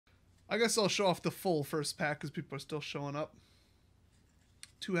I guess I'll show off the full first pack because people are still showing up.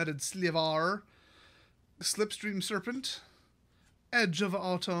 Two-headed Slivar, Slipstream Serpent, Edge of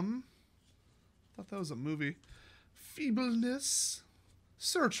Autumn. Thought that was a movie. Feebleness,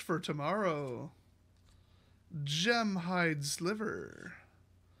 Search for Tomorrow, Gemhide Sliver,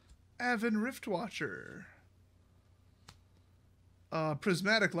 Avon Riftwatcher,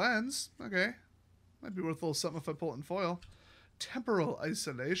 Prismatic Lens. Okay, might be worth a little something if I pull it in foil. Temporal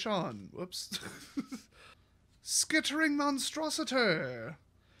Isolation. Whoops. Skittering Monstrosity,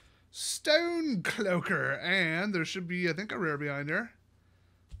 Stone Cloaker, and there should be, I think, a rare behind here.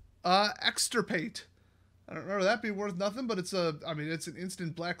 Extirpate. I don't remember that being worth nothing, but it's it's an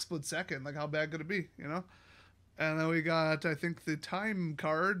instant black split second. Like, how bad could it be, you know? And then we got, I think, the time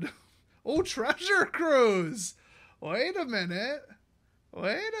card. Oh, Treasure Cruise! Wait a minute.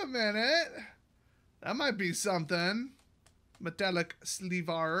 Wait a minute. That might be something. Metallic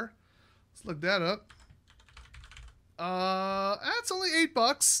Slivar. Let's look that up. That's only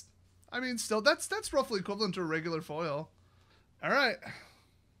 $8. I mean, still, that's roughly equivalent to a regular foil. All right.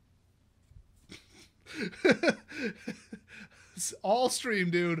 All stream,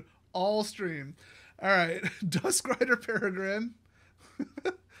 dude. All stream. All right. Duskrider Peregrine.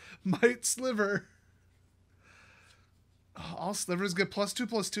 Might Sliver. Oh, all slivers get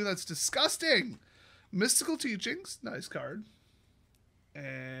 +2/+2. That's disgusting. Mystical Teachings. Nice card. And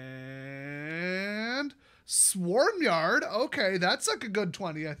Swarmyard. Okay, that's like a good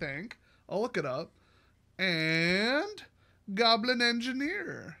 20, I think. I'll look it up. And Goblin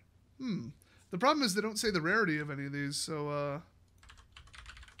Engineer. The problem is they don't say the rarity of any of these, so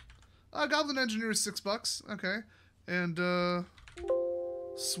Goblin Engineer is $6. Okay. And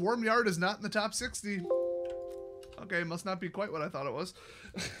Swarmyard is not in the top 60. Okay, must not be quite what I thought it was.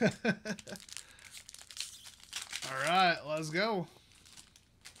 Alright, let's go.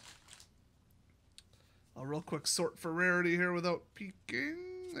 I'll real quick sort for rarity here without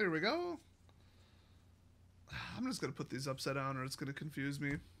peeking. There we go. I'm just going to put these upside down or it's going to confuse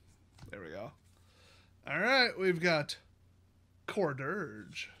me. There we go. Alright, we've got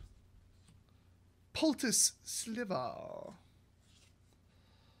Cordirge, Poultice Sliver,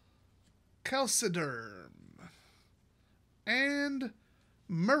 Calciderm, and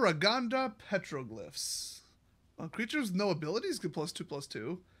Muragonda Petroglyphs. Creatures with no abilities get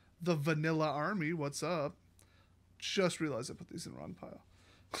 +2/+2. The Vanilla Army, what's up? Just realized I put these in the wrong pile.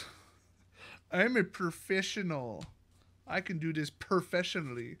 I'm a professional. I can do this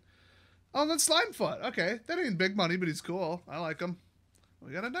professionally. Oh, that's Slimefoot. Okay, that ain't big money, but he's cool. I like him.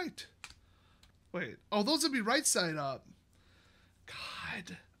 We got a knight. Wait. Oh, those would be right side up.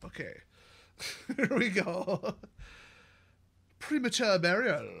 God. Okay. Here we go. Premature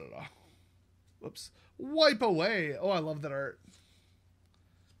Burial. Whoops. Wipe Away. Oh, I love that art.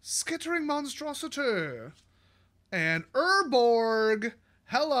 Skittering Monstrosity. And Urborg.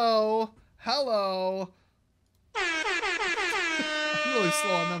 Hello. Hello. I'm really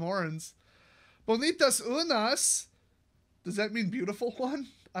slow on them horns. Bonitas unas. Does that mean beautiful one?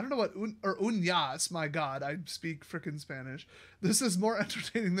 I don't know what uñas. My God, I speak frickin' Spanish. This is more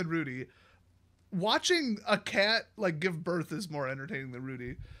entertaining than Rudy. Watching a cat like give birth is more entertaining than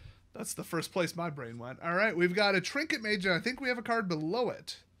Rudy. That's the first place my brain went. All right, we've got a Trinket Mage, and I think we have a card below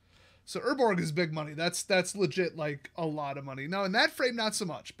it. So Urborg is big money. That's legit, like, a lot of money. Now, in that frame, not so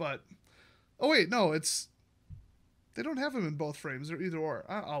much, but... Oh, wait, no, it's... They don't have him in both frames. They're either or.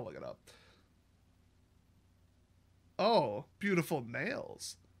 I'll look it up. Oh, beautiful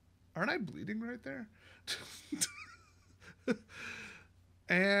nails. Aren't I bleeding right there?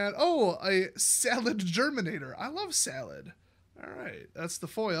 And, oh, a Salad Germinator. I love salad. All right, that's the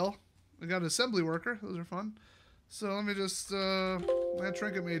foil. We got an Assembly Worker. Those are fun. So let me just, that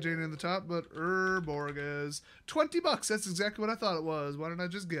Trinket Mage ain't in the top, but Urborg is $20. That's exactly what I thought it was. Why didn't I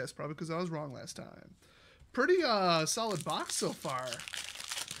just guess? Probably because I was wrong last time. Pretty, solid box so far.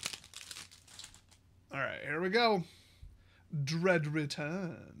 All right, here we go. Dread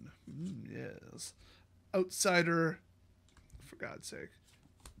Return. Yes. Outsider, for God's sake.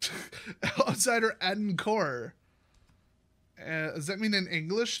 Outsider Encore. Does that mean an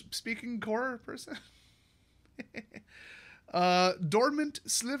English-speaking core person? Dormant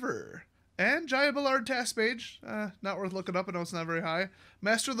Sliver. And Jaya Ballard Task Page. Not worth looking up. I know it's not very high.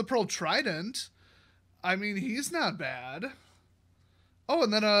 Master of the Pearl Trident. I mean, he's not bad. Oh,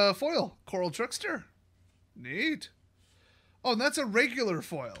 and then a foil. Coral Trickster. Neat. Oh, and that's a regular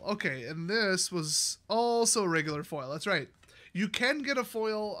foil. Okay, and this was also a regular foil. That's right. You can get a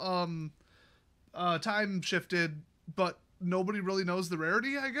foil time shifted, but nobody really knows the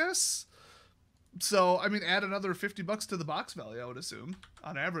rarity, I guess. So, I mean, add another $50 to the box value, I would assume,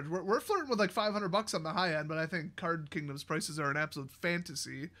 on average. We're flirting with like $500 on the high end, but I think Card Kingdom's prices are an absolute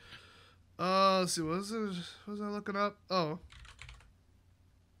fantasy. Let's see, what was I looking up? Oh.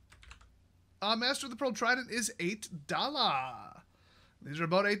 Master of the Pearl Trident is $8. These are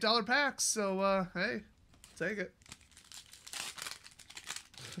about $8 packs, so, hey, take it.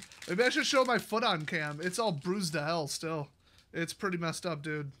 Maybe I should show my foot on cam. It's all bruised to hell still. It's pretty messed up,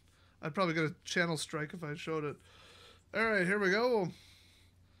 dude. I'd probably get a channel strike if I showed it. Alright, here we go.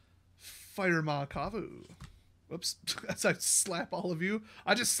 Fire Ma Kavu. Whoops. As I slap all of you.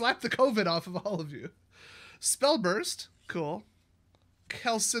 I just slapped the COVID off of all of you. Spellburst. Cool.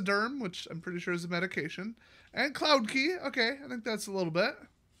 Kelsiderm, which I'm pretty sure is a medication. And Cloud Key. Okay, I think that's a little bit.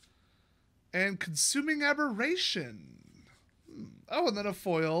 And Consuming Aberration. Oh, and then a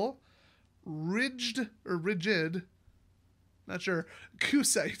foil. Rigid. Not sure.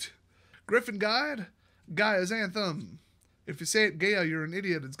 Cusite. Griffin Guide. Gaia's Anthem. If you say it Gaia, you're an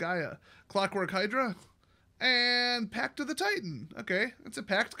idiot. It's Gaia. Clockwork Hydra. And Pact of the Titan. Okay, it's a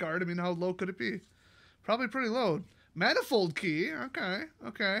packed card. I mean, how low could it be? Probably pretty low. Manifold Key. Okay.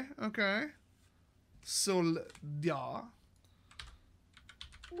 So, yeah.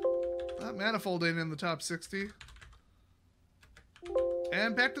 That Manifold ain't in the top 60.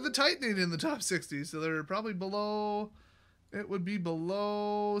 And Pact of the Titan ain't in the top 60. So they're probably below... It would be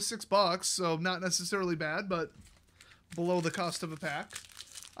below $6, so not necessarily bad, but below the cost of a pack.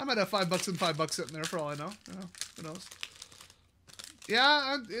 I might have $5 and $5 sitting there for all I know. You know, who knows?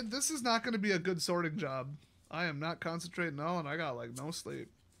 Yeah, this is not going to be a good sorting job. I am not concentrating all, and I got like no sleep.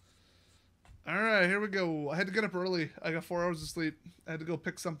 All right, here we go. I had to get up early. I got 4 hours of sleep. I had to go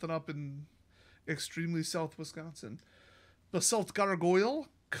pick something up in extremely south Wisconsin. Basalt Gargoyle,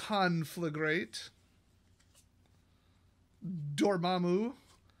 Conflagrate, Dormammu,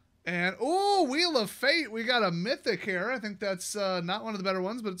 and oh, Wheel of Fate. We got a mythic here. I think that's not one of the better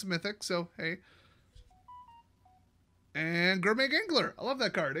ones, but it's a mythic, so hey. And Gourmet Gangler. I love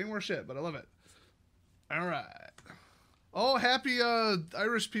that card. Ain't worth shit, but I love it. All right. Oh, happy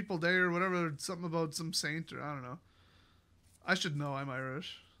Irish People Day or whatever. Something about some saint or I don't know. I should know I'm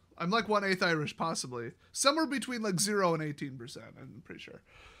Irish. I'm like 1/8 Irish, possibly. Somewhere between like 0 and 18%. I'm pretty sure.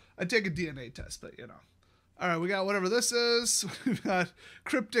 I'd take a DNA test, but you know. All right, we got whatever this is. We've got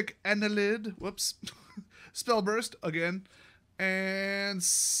Cryptic Annelid. Whoops. Spellburst, again. And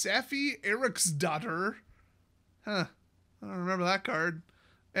Safi Eriksdotter. Huh. I don't remember that card.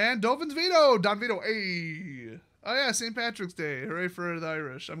 And Dovin's Veto. Don Vito. Hey. Oh, yeah, St. Patrick's Day. Hooray for the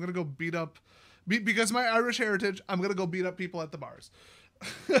Irish. I'm going to go beat up... because of my Irish heritage, I'm going to go beat up people at the bars.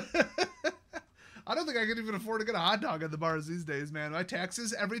 I don't think I can even afford to get a hot dog at the bars these days, man. My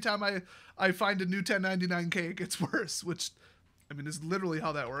taxes, every time I find a new $10.99 cake, it's worse, which, I mean, is literally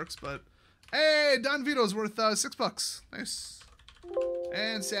how that works, but hey, Don Vito's worth $6. Nice.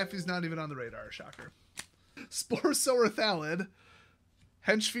 And Safi's not even on the radar, shocker. Spore Sower Thalid,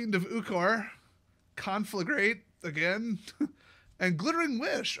 Henchfiend of Ukor, Conflagrate, again, and Glittering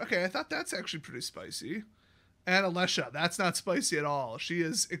Wish. Okay, I thought that's actually pretty spicy. And Alesha, that's not spicy at all. She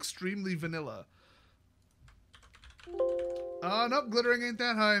is extremely vanilla. Nope, glittering ain't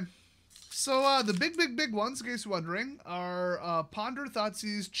that high. So, the big ones, in case you're wondering, are Ponder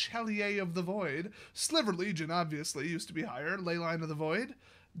Thoughtseize Chalier of the Void, Sliver Legion, obviously, used to be higher, Leyline of the Void,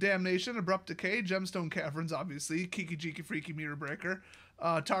 Damnation, Abrupt Decay, Gemstone Caverns, obviously, Kiki Jiki Freaky Mirror Breaker,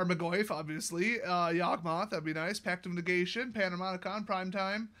 Tarmogoyf, obviously, Yawgmoth, that'd be nice, Pact of Negation, Panharmonicon,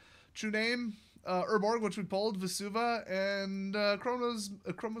 Primetime, True Name, Urborg, which we pulled, Vesuva, and Chroma's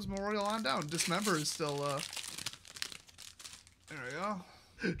Memorial on down. Dismember is still, there we go.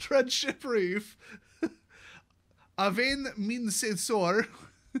 Dreadship Reef. Avain Minsensor.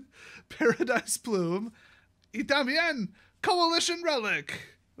 Paradise Plume. Y también Coalition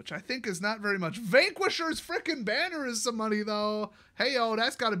Relic, which I think is not very much. Vanquisher's frickin' banner is some money, though. Hey, yo,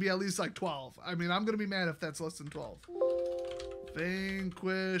 that's got to be at least like 12. I mean, I'm going to be mad if that's less than 12.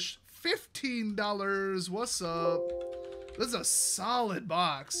 Vanquish. $15. What's up? This is a solid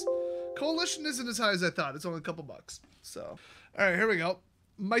box. Coalition isn't as high as I thought. It's only a couple bucks. So, all right, here we go.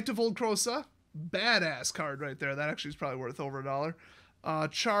 Might of Old Krosa. Badass card right there. That actually is probably worth over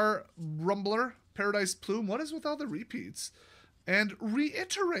 $1. Char Rumbler. Paradise Plume. What is with all the repeats? And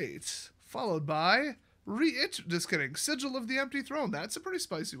Reiterate. Followed by just kidding. Sigil of the Empty Throne. That's a pretty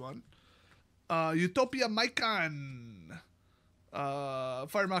spicy one. Utopia Mycon.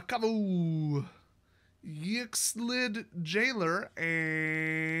 Firemark Kavu. Yixlid Jailer.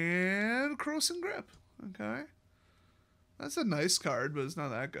 And Croson Grip. Okay. That's a nice card, but it's not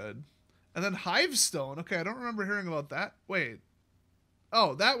that good. And then Hivestone. Okay, I don't remember hearing about that. Wait.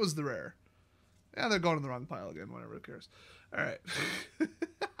 Oh, that was the rare. Yeah, they're going in the wrong pile again. Whatever, who cares? All right.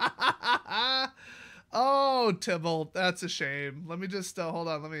 Oh, Tybalt, that's a shame. Let me just hold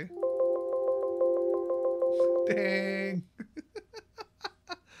on. Let me. Dang.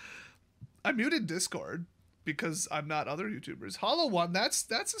 I muted Discord because I'm not other YouTubers. Hollow One, that's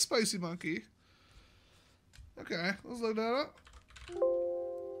a spicy monkey. Okay, let's look that up.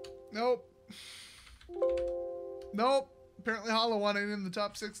 Nope. Nope. Apparently Hollow One ain't in the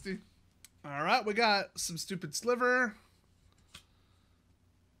top 60. All right, we got some stupid sliver.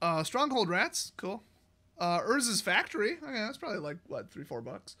 Stronghold rats, cool. Urz's Factory, okay, that's probably like, what,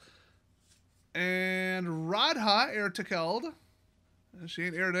 $3-4. And Radha Ertekeld. She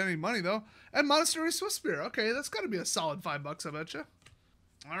ain't aired any money, though. And Monastery Swiftspear, okay, that's got to be a solid $5, I bet you.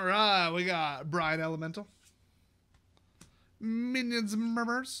 All right, we got Brian Elemental. Minions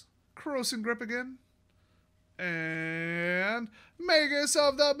Murmurs. Corrosive Grip again. And Magus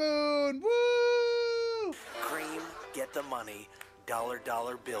of the Moon, woo! Cream, get the money.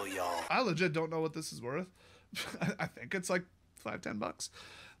 Dollar bill, y'all. I legit don't know what this is worth. I think it's like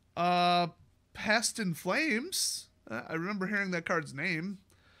 $5-10. Pest in Flames. I remember hearing that card's name.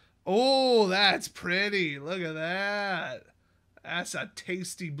 Oh, that's pretty. Look at that. That's a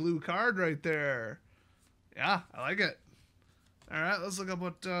tasty blue card right there. Yeah, I like it. All right, let's look up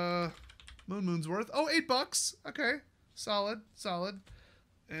what Moon's worth. Oh, $8. Okay, solid.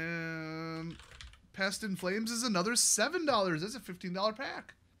 And Pest in Flames is another $7. That's a $15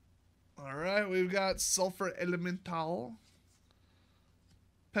 pack. All right, we've got Sulfur Elemental,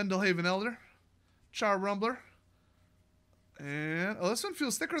 Pendelhaven Elder, Char Rumbler, and oh, this one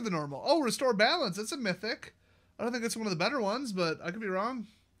feels thicker than normal. Oh, Restore Balance. That's a mythic. I don't think it's one of the better ones, but I could be wrong.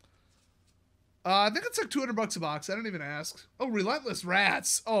 I think it's like $200 a box. I didn't even ask. Oh, Relentless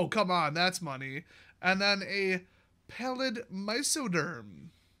Rats. Oh, come on, that's money. And then a Pallid Mysoderm.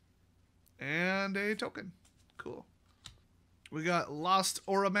 And a token. Cool. We got Lost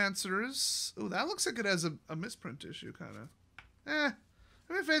Oromancers. Oh, that looks like it has a misprint issue, kind of. I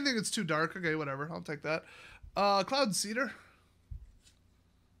mean, if anything, it's too dark. Okay, whatever. I'll take that. Cloud Cedar.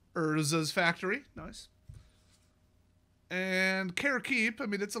 Urza's Factory. Nice. And Care Keep. I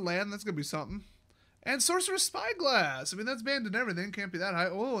mean, it's a land. That's going to be something. And Sorcerer's Spyglass. I mean, that's banned in everything. Can't be that high.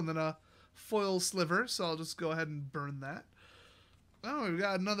 Oh, and then a Foil Sliver. So I'll just go ahead and burn that. Oh, we've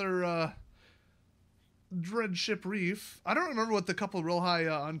got another Dreadship Reef. I don't remember what the couple real high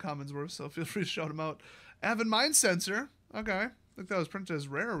uncommons were, so feel free to shout them out. Avid Mind Sensor. Okay. I think that was printed as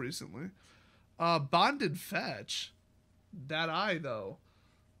rare recently. Bonded Fetch. That eye, though.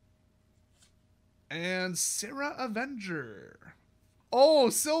 And Sarah Avenger. Oh,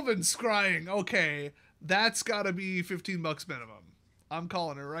 Sylvan Scrying. Okay. That's got to be $15 minimum. I'm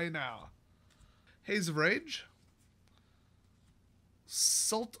calling it right now. Haze of Rage.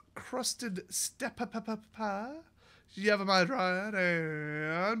 Salt Crusted Steppa. Yevamai Dryad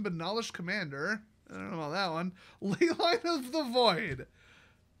and Benolosh Commander. I don't know about that one. Leyline of the Void.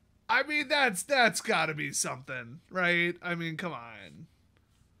 I mean, that's gotta be something, right? I mean, come on.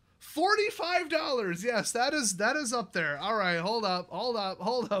 $45. Yes, that is up there. All right, hold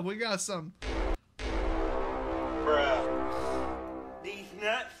up. We got some. Bruh. These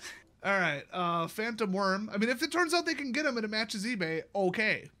nuts. All right, Phantom Worm. I mean, if it turns out they can get him and it matches eBay,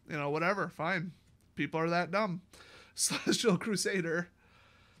 okay. You know, whatever, fine. People are that dumb. Celestial Crusader.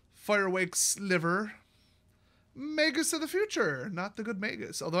 Firewake Sliver. Magus of the Future. Not the good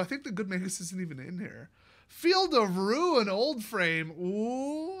Magus. Although I think the good Magus isn't even in here. Field of Ruin Old Frame.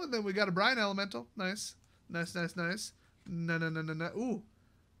 Ooh, and then we got a Brine Elemental. Nice. Nice. No. Ooh.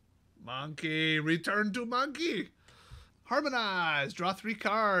 Monkey. Return to Monkey. Harmonize. Draw 3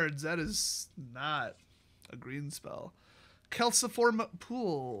 cards. That is not a green spell. Calciform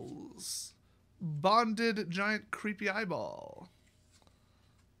Pools. Bonded Giant Creepy Eyeball.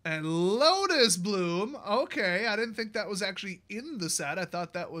 And Lotus Bloom. Okay, I didn't think that was actually in the set. I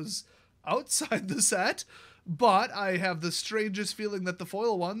thought that was outside the set. But I have the strangest feeling that the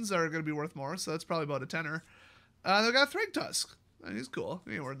foil ones are going to be worth more. So that's probably about a tenner. They got Thrag Tusk. He's cool.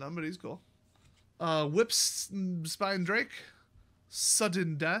 He ain't worth none, but he's cool. Whips Spine Drake.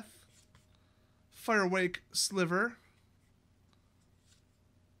 Sudden Death. Firewake Sliver.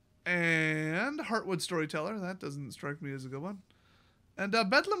 And Heartwood Storyteller. That doesn't strike me as a good one. And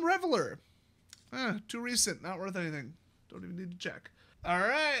Bedlam Reveler. Too recent. Not worth anything. Don't even need to check. All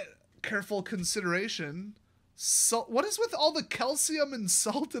right. Careful consideration. Salt. What is with all the calcium and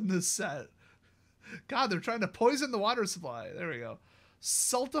salt in this set? God, they're trying to poison the water supply. There we go.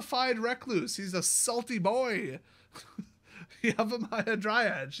 Saltified Recluse. He's a salty boy. Yavamaya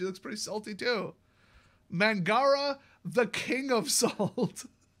Dryad. She looks pretty salty too. Mangara, the King of Salt.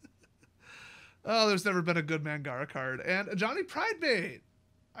 Oh, there's never been a good Mangara card. And a Johnny Pridemate.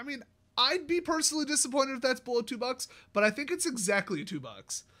 I mean, I'd be personally disappointed if that's below $2, but I think it's exactly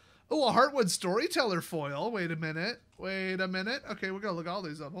 $2. Oh, a Heartwood Storyteller foil. Wait a minute. Okay, we're gonna look all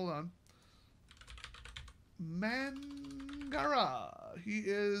these up. Hold on. Mangara. He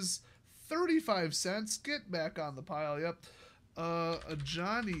is 35 cents. Get back on the pile. Yep. A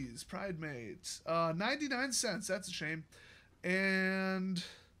Johnny's Pridemate. 99 cents. That's a shame. And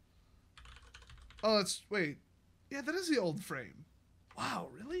oh, wait. Yeah, that is the old frame. Wow,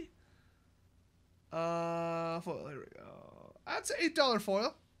 really? Foil, here we go. That's an $8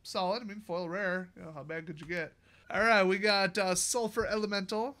 foil. Solid. I mean, foil rare. You know, how bad could you get? All right, we got Sulfur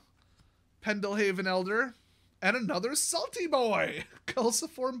Elemental, Pendlehaven Elder, and another Salty Boy,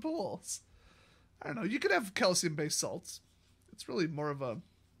 Calciform Pools. I don't know. You could have calcium-based salts. It's really more of a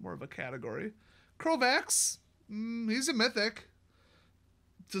category. Krovax, he's a mythic.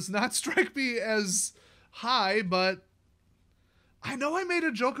 Does not strike me as high, but I know I made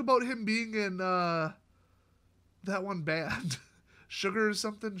a joke about him being in that one band. Sugar or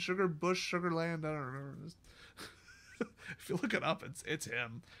something? Sugar Bush, Sugarland? I don't remember. If you look it up, it's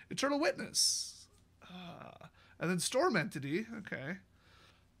him. Eternal Witness. And then Storm Entity. Okay.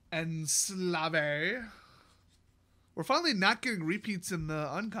 And Slave. We're finally not getting repeats in the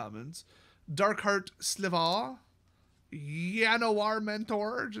uncommons. Darkheart Slivar. Yanowar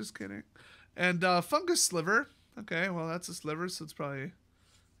Mentor. Just kidding. And Fungus Sliver. Okay, well, that's a sliver, so it's probably,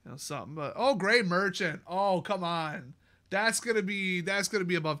 something. But oh, Gray Merchant. Oh, come on. That's gonna be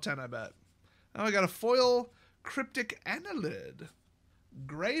above 10, I bet. Now I got a foil Cryptic Annelid.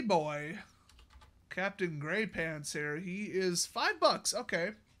 Gray Boy. Captain Gray Pants here. He is $5. Okay.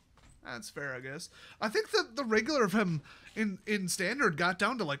 That's fair, I guess. I think that the regular of him in standard got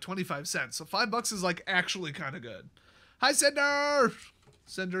down to like 25 cents. So $5 is like actually kind of good. Hi, Cinder!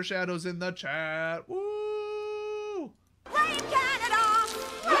 Cinder Shadows in the chat. Woo! Brave Canada!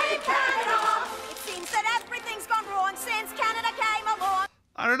 Brave Canada! It seems that everything's gone wrong since Canada came along.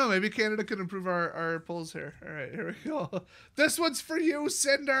 I don't know. Maybe Canada can improve our polls here. All right, here we go. This one's for you,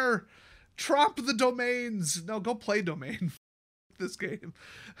 Cinder. Tromp the domains. No, go play domain. This game.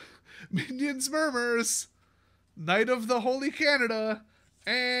 Minions Murmurs. Knight of the Holy Canada.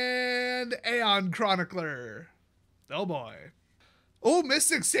 And Aeon Chronicler. Oh boy. Oh,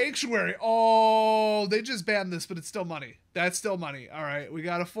 Mystic Sanctuary. Oh, they just banned this, but it's still money. That's still money. All right, we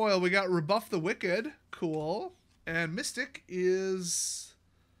got a foil. We got Rebuff the Wicked. Cool. And Mystic is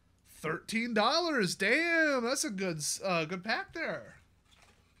 $13. Damn, that's a good pack there.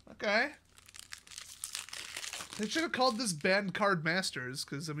 Okay. They should have called this Banned Card Masters,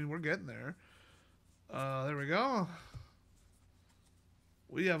 because, I mean, we're getting there. There we go.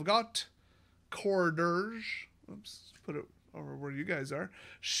 We have got Corderge. Oops, put it over where you guys are.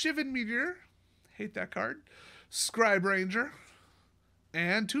 Shivan Meteor. Hate that card. Scribe Ranger.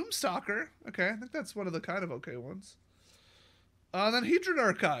 And Tombstalker. Okay, I think that's one of the kind of okay ones. Then Hedron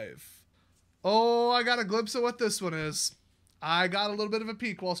Archive. Oh, I got a glimpse of what this one is. I got a little bit of a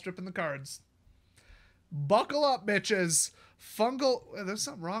peek while stripping the cards. Buckle up, bitches. Fungal. There's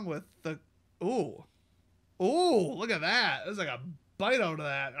something wrong with the... Ooh. Ooh, look at that. There's like a bite out of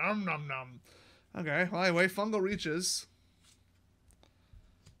that. Nom, nom, nom. Okay, well, anyway, Fungal Reaches.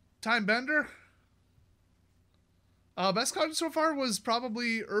 Time Bender. Best card so far was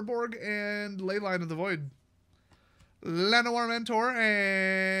probably Urborg and Leyline of the Void. Llanowar Mentor,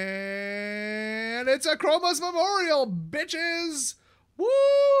 and it's a Chroma's Memorial, bitches!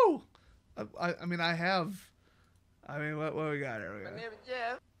 Woo! I mean, what we got here? My name is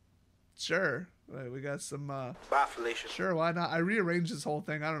Jeff. Sure. Wait, we got some, Bye, Felicia. Sure, why not? I rearranged this whole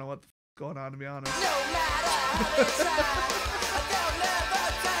thing. I don't know what the f*** is going on, to be honest. No matter how they try, they'll never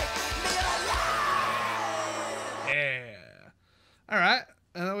take me alive. Yeah. All right.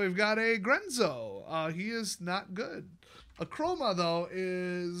 And then we've got a Grenzo. He is not good. A Chroma, though,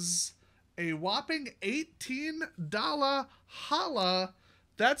 is a whopping $18 holla.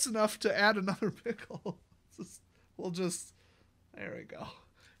 That's enough to add another pickle. There we go.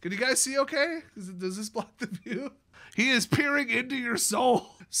 Can you guys see okay? Does this block the view? He is peering into your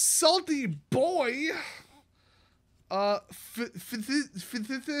soul. Salty Boy.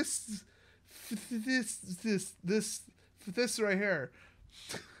 This right here.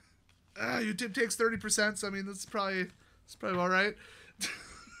 Your tip takes 30%, so I mean it's probably all right.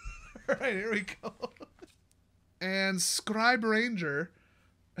 All right, here we go. And Scribe Ranger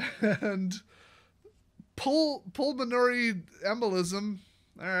and Pulmonary Embolism.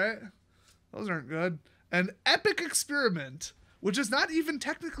 All right, those aren't good. And Epic Experiment, which is not even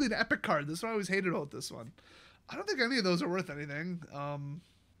technically an epic card. That's what I always hated about this one. I don't think any of those are worth anything.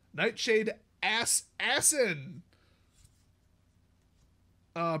 Nightshade Assin.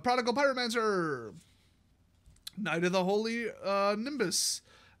 Prodigal Pyromancer. Knight of the Holy Nimbus.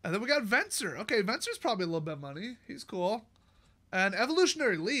 And then we got Venser. Okay, Venser's probably a little bit of money. He's cool. And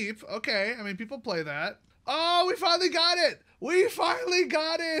Evolutionary Leap. Okay, I mean, people play that. Oh, we finally got it. We finally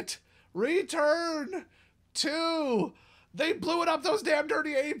got it. Return to... They blew it up, those damn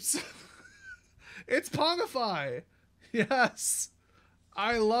dirty apes. It's Pongify. Yes.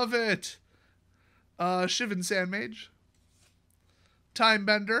 I love it. Shivan Sandmage. Time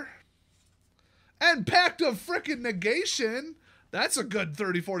Bender. And Pact of Frickin' Negation. That's a good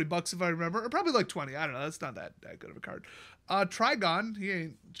 30, 40 bucks if I remember. Or probably like 20. I don't know. That's not that good of a card. Trigon. He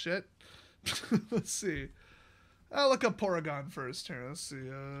ain't shit. Let's see. I'll look up Porygon first here. Let's see.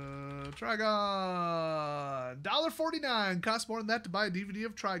 Trigon. $1.49. Costs more than that to buy a DVD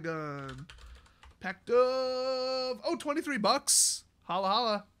of Trigon. Pact of... Oh, 23 bucks. Holla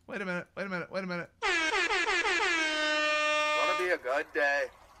holla. Wait a minute. Wait a minute. Wait a minute. Gonna be a good day.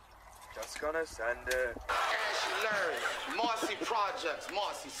 Just gonna send it. Ashy Larry, Marcy Projects,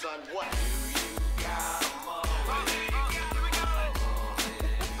 Marcy son, what?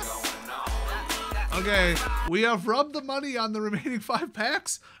 Okay, we have rubbed the money on the remaining 5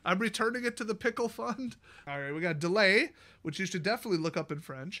 packs. I'm returning it to the pickle fund. All right, we got Delay, which you should definitely look up in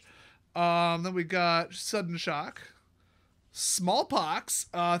French. Then we got Sudden Shock. Smallpox.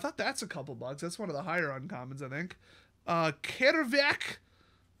 I thought that's a couple bucks. That's one of the higher uncommons, I think. Kervek.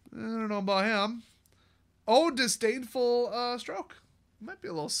 I don't know about him. Oh, Disdainful Stroke. Might be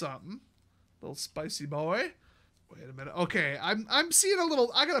a little something. Little spicy boy. Wait a minute. Okay, I'm seeing a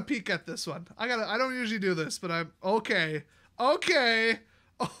little... I gotta peek at this one. I don't usually do this, but I'm... Okay. Okay.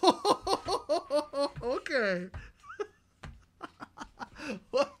 Okay.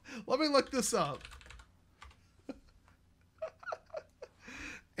 Let me look this up.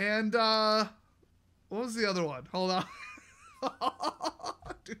 And, what was the other one? Hold on.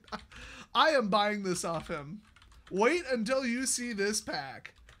 Dude, I am buying this off him. Wait until you see this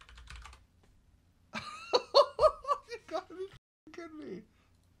pack. You gotta be kidding me.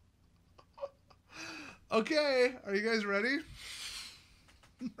 Okay, are you guys ready?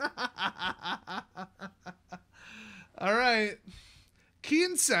 All right.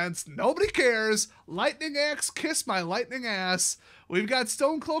 Keen Sense, nobody cares. Lightning Axe, kiss my lightning ass. We've got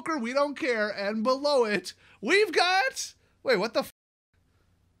Stone Cloaker, we don't care. And below it, we've got... Wait, what the f...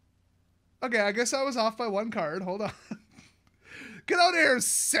 Okay, I guess I was off by 1 card. Hold on. Get out of here,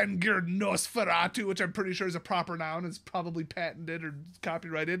 Sengir Nosferatu, which I'm pretty sure is a proper noun. It's probably patented or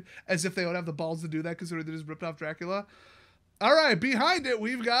copyrighted, as if they would have the balls to do that, considering they just ripped off Dracula. All right, behind it,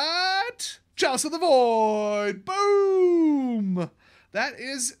 we've got Chalice of the Void. Boom! That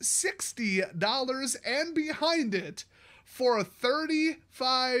is $60, and behind it, for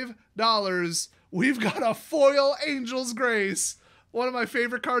 $35, we've got a foil Angel's Grace. One of my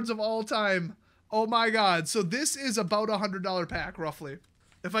favorite cards of all time. Oh my god. So this is about a $100 pack, roughly.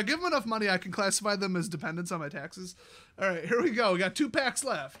 If I give them enough money, I can classify them as dependents on my taxes. All right, here we go. We got 2 packs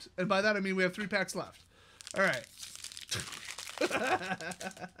left. And by that, I mean we have 3 packs left. All right.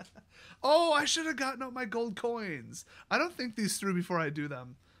 Oh, I should have gotten out my gold coins. I don't think these through before I do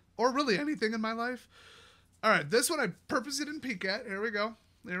them. Or really anything in my life. All right, this one I purposely didn't peek at. Here we go.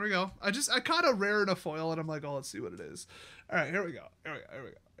 There we go. I caught a rare and a foil, and I'm like, oh, let's see what it is. All right, here we go. Here we go. Here we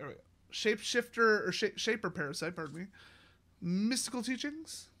go. Here we go. Shapeshifter, or Shaper Parasite, pardon me. Mystical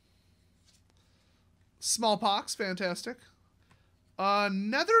Teachings. Smallpox, fantastic.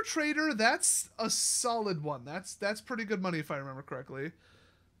 Nether Trader, that's a solid one. That's pretty good money if I remember correctly.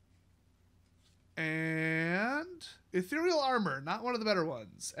 And Ethereal Armor, not one of the better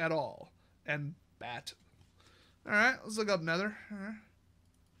ones at all. And Bat. All right, let's look up Nether. All right.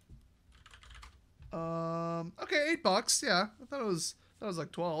 Okay, $8. Yeah, I thought it was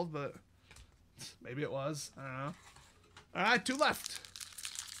like 12, but maybe it was. I don't know. All right, 2 left.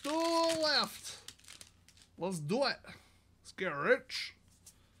 2 left. Let's do it. Let's get rich.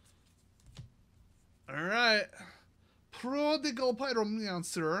 All right. Prodigal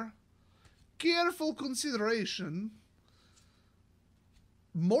Pyromancer. Careful consideration.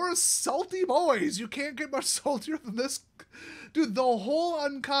 More salty boys. You can't get much saltier than this. Dude, the whole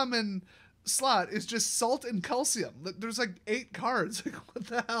uncommon slot is just salt and calcium. There's like 8 cards. Like, what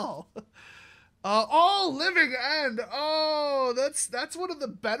the hell? Oh, Living End. Oh, that's one of the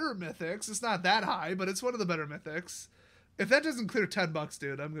better mythics. It's not that high, but it's one of the better mythics. If that doesn't clear $10,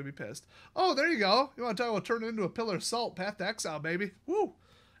 dude, I'm gonna be pissed. Oh, there you go. You want to talk about turning into a pillar of salt? Path to Exile, baby. Woo.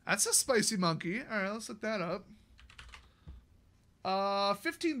 That's a spicy monkey. All right, let's look that up.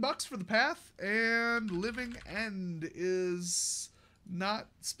 $15 for the path, and Living End is Not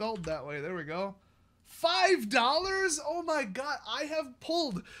spelled that way. There we go. $5? Oh my god, I have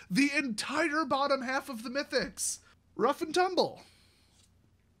pulled the entire bottom half of the mythics. Rough and Tumble.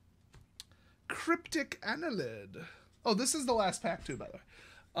 Cryptic Annelid. Oh, this is the last pack too, by the way.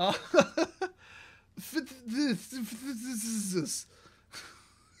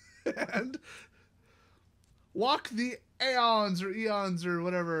 And Walk the Aeons or Eons or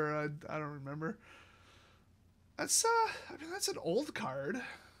whatever. I don't remember. That's I mean, that's an old card.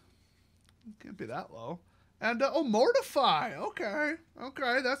 Can't be that low. And oh, Mortify. Okay,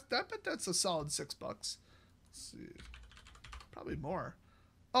 that's a solid $6. Let's see, probably more.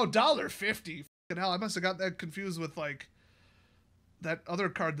 Oh, $1.50. Fucking hell, I must have got that confused with like that other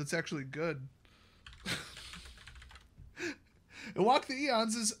card that's actually good. And Walk the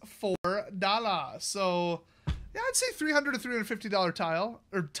Eons is $4. So yeah, I'd say $300 to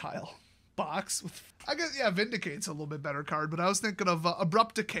 $350 tile box. I guess, yeah, Vindicate's a little bit better card, but I was thinking of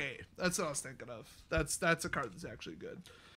Abrupt Decay. That's what I was thinking of. That's a card that's actually good.